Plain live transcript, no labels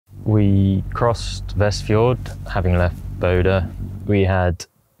We crossed Vestfjord, having left Bodø. We had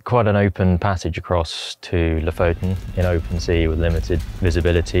quite an open passage across to Lofoten in open sea with limited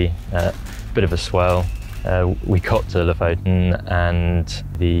visibility, bit of a swell. We got to Lofoten and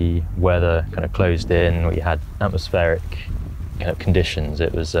the weather kind of closed in. We had atmospheric kind of conditions.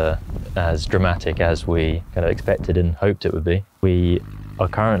 It was as dramatic as we kind of expected and hoped it would be. We are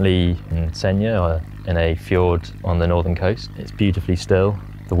currently in Senja, or in a fjord on the northern coast. It's beautifully still.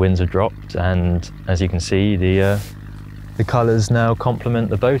 The winds have dropped, and as you can see, the colours now complement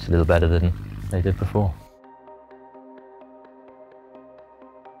the boat a little better than they did before.